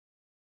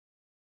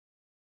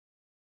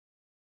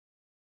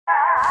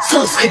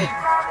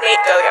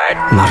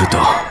ナルト。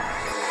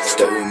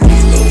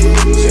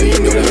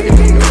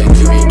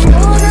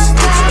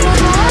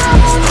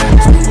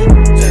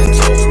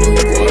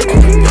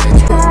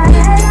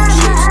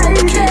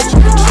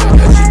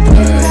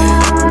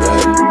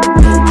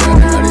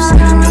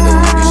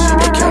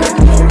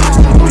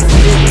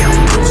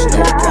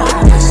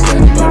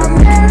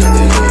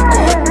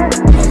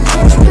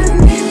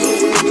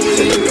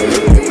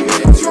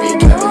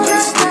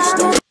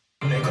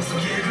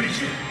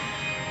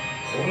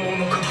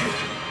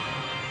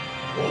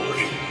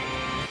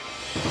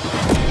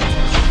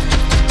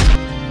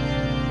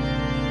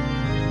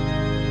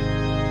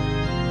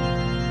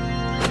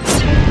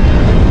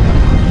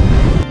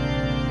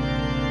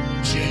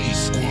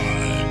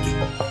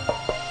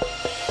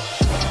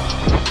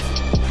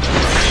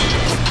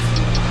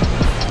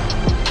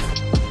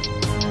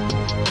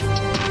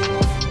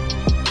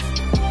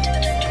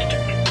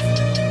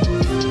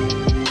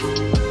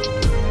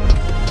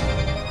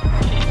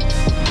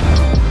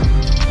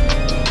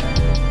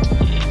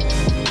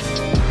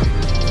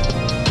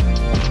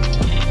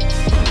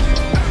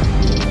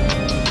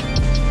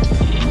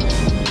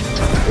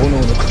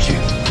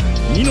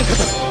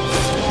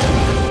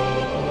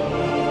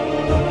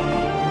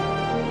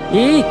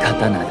いい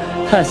刀だ。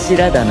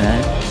柱だな。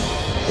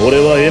俺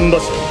は縁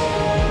柱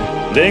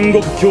煉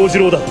獄杏寿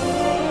郎だ。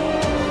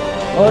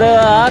俺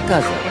は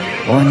akaza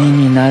鬼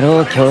になろ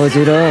う杏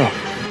寿郎。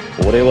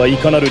俺はい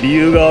かなる理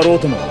由があろう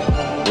とも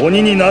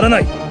鬼にならな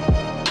い。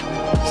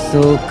そ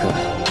うか。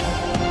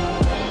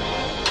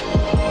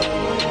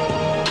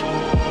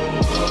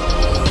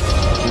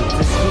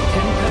術式展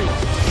開。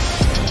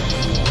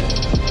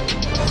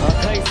破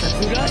壊殺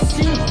羅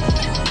針。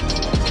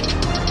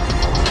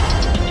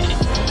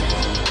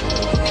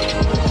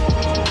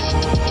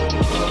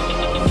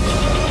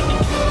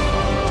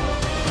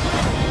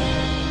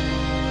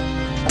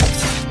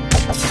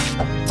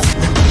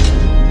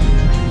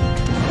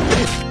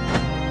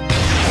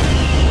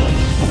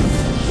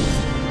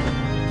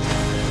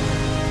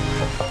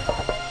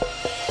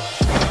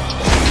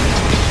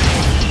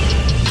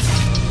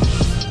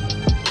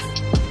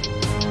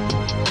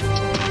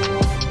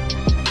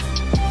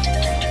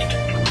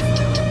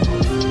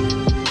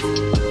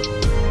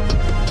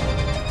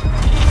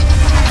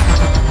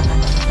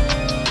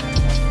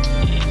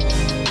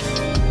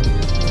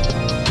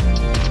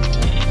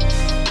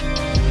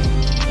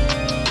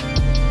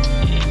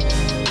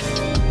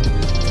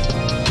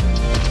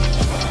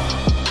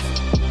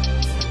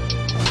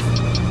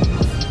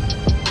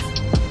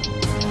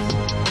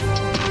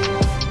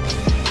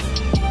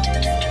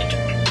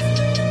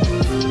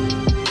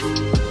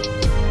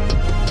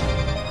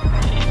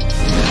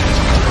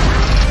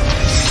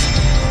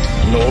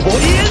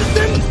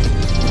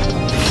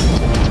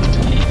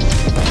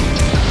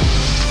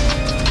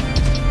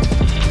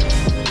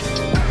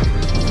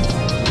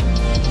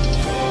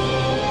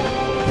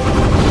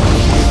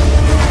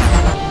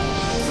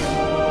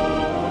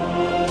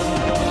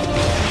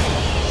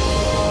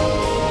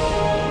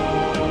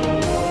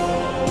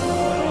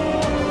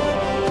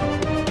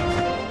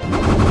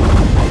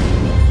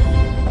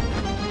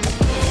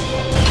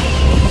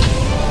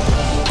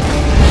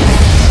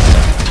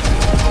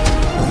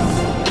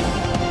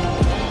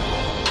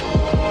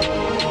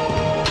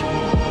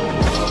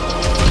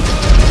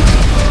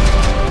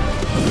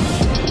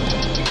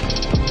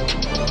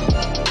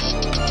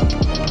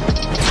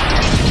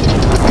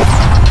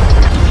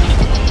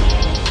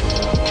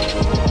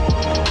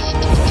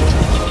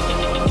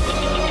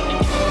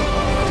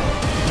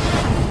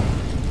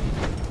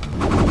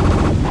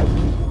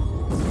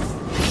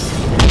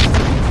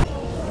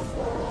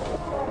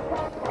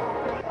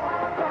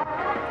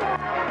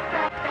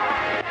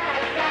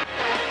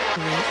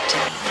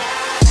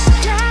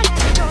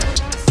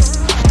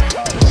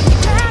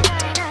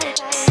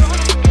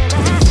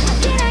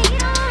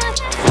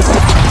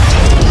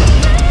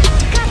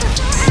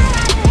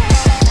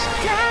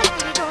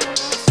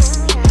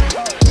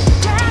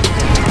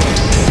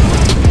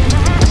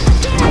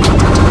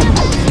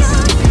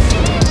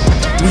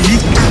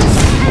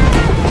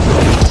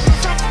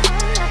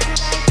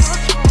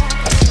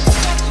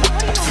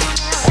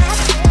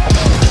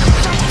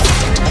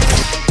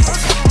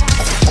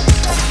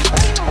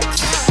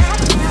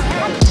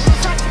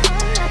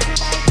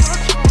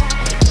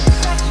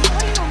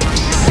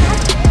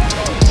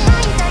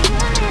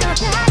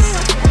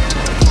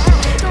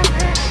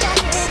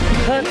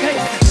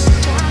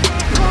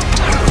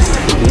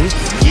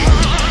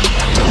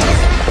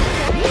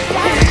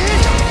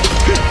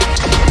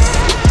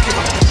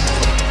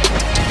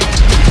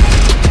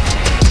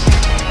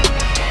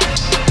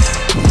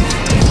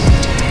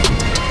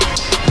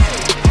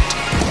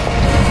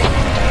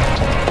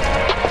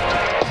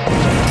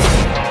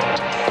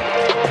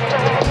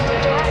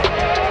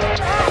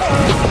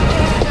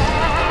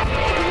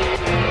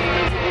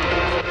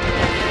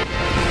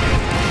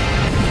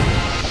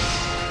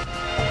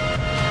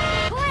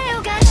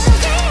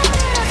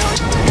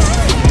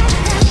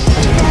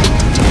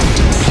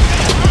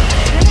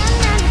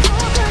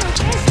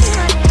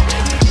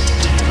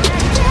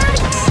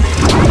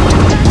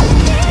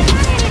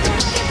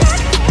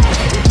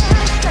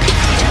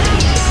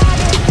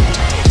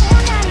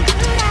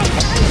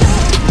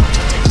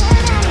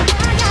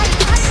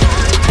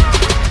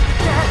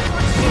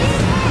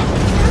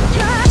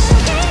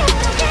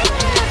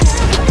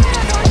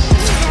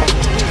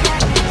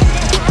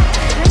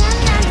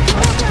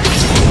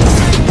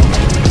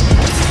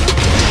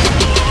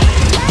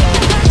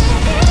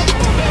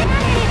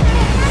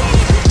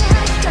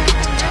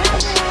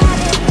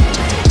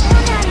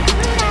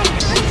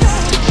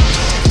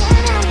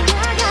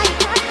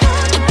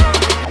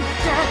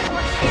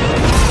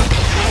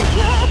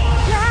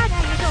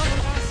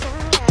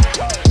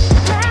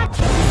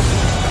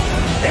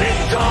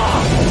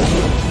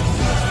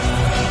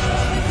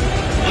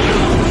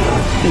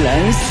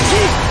斬式。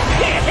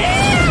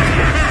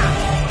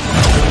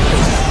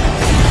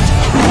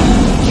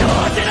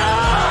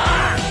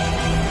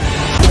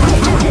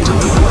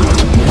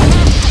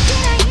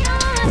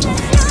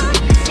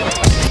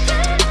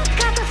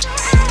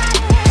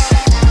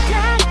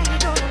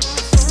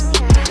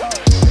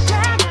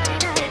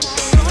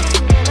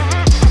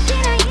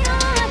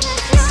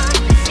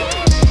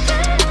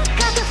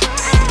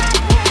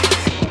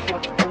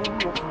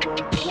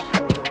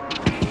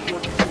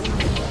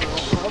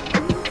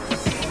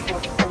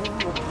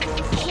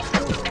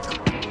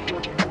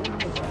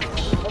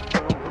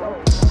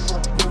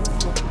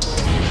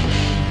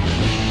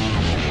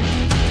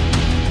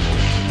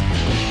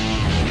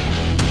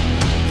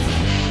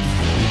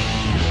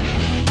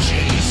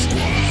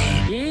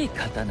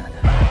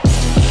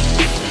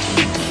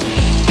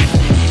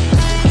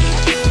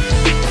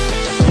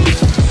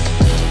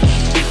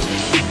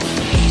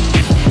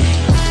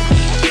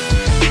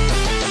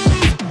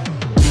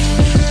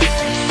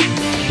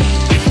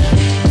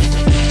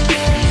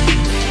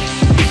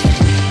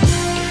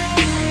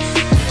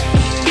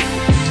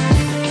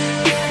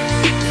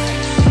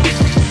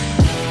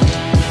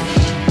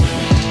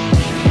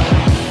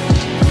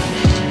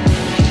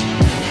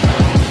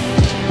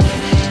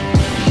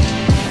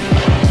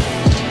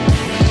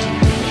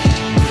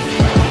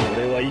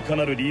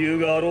理由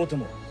があろうと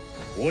も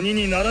鬼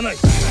にならない。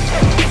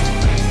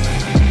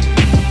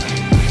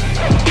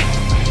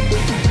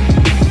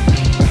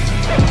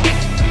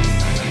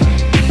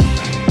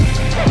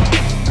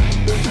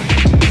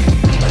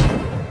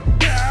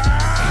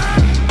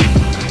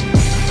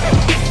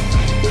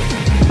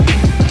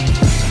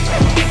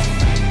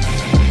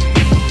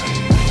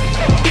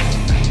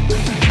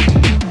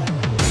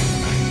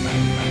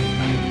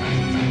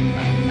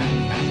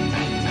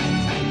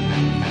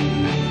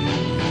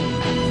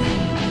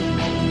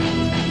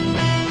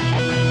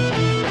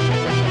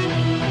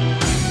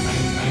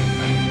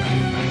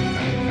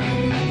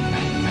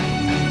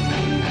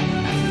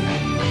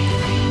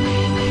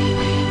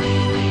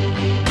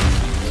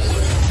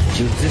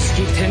術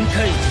式展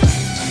開。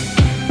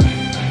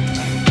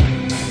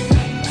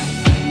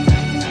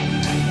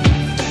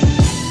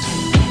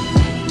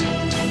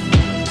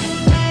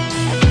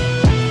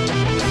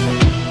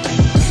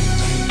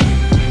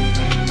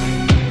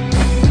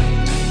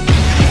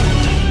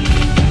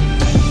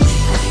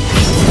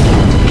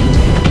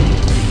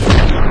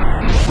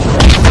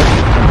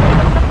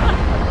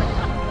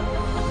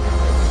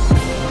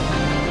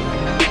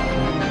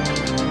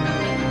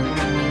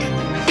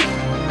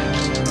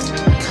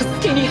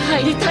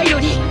入りたいの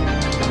に。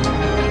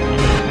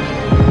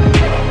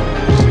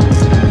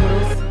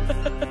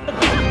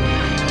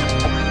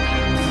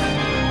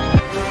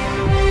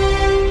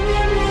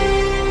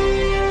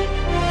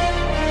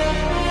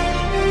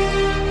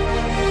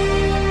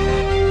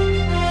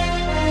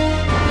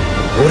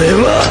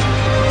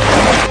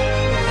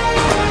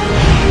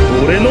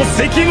俺の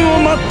責務を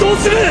全う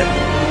する。燃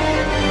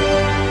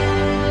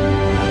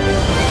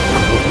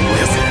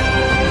やせ。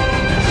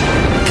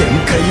限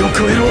界を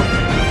超えろ。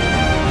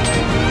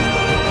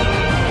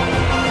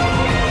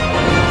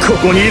こ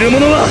こにいる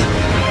者は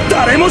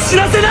誰も死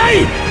なせな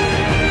い。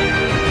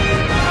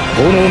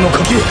炎の呼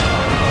吸。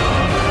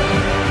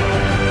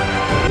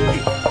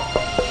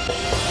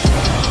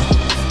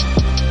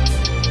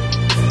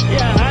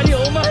やはりお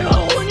前は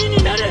鬼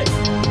になる。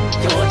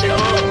京次郎。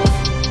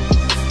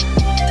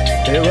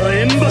では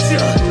縁柱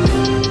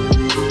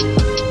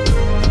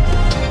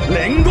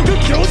煉獄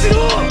京次郎。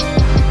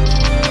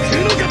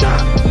空の方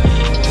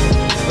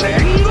煉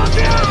獄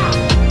や。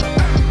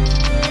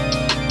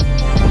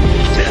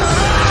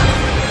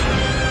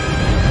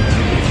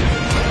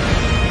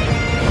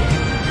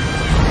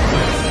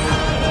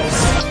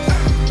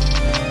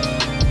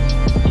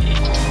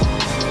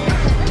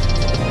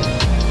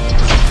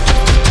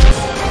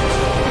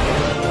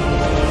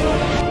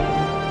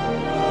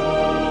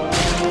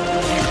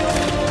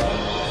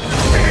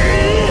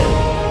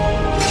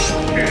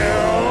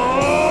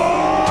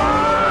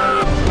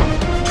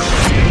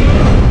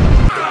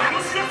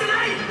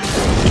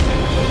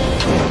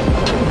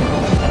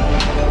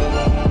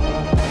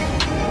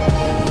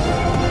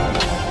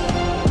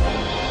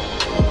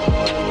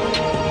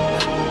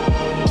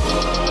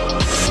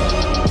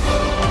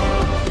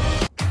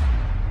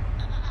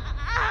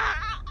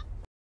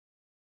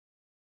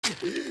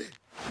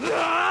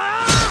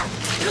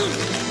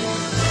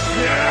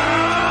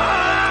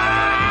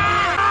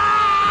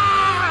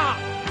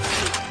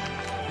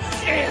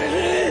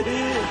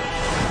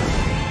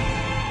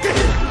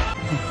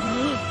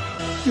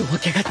夜明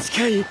けが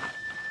近い。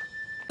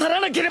足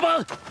らなければ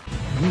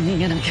逃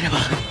げなければ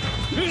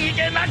逃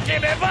げなけ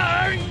れ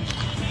ば。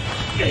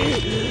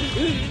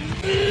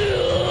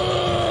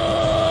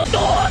ど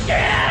うけ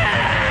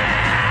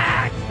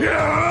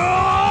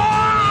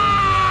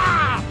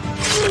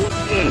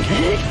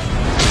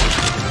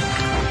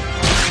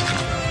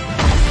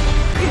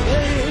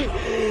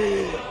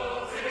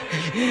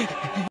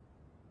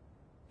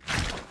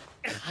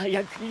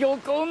早く陽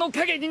光の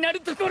影になる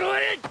ところ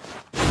へ。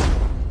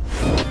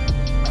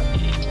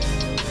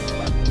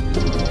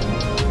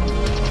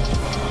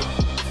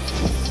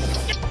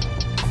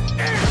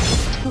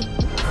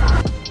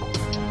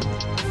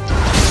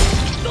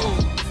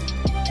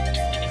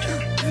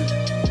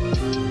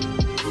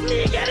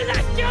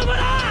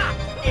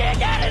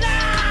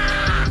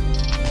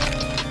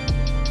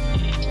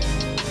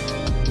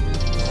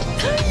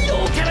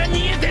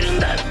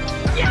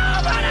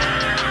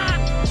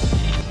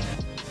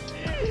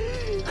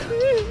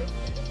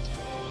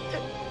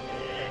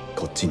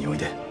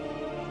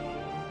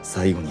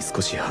最後に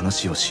少し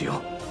話をし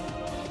よ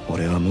う。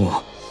俺はも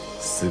う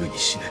すぐに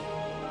死ぬ。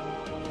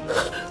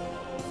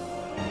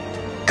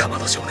かま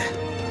ど少年、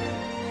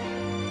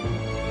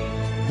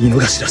井の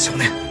頭少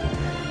年、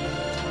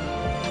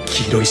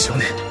黄色い少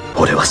年、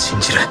俺は信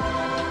じる。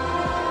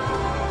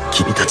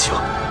君たちを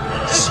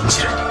信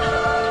じる。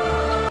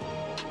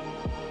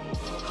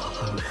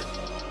母上。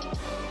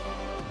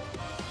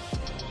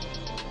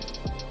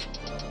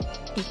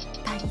立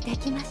派にで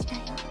きました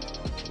よ。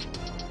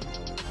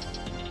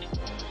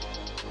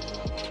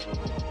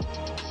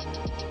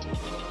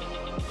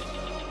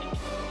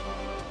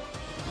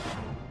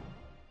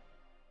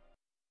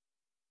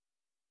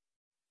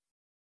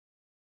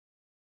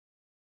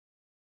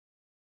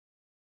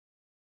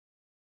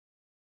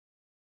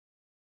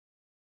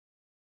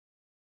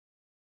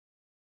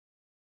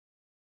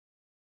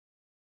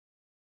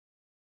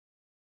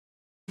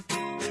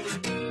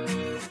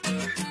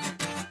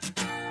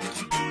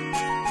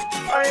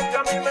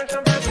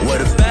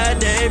What a bad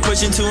day,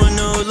 pushing to a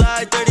new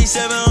light.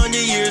 3700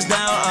 years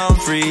now, I'm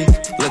free.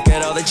 Look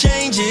at all the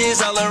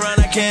changes all around,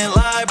 I can't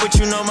lie. But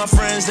you know my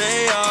friends,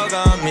 they all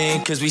got me.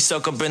 Cause we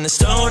soak up in the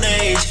stone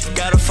age.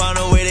 Gotta find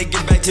a way to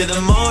get back to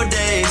the more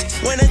days.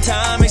 Winter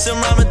time, make some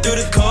ramen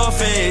through the cold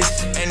phase.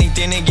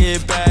 Anything to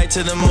get back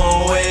to the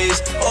more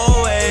ways,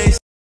 always.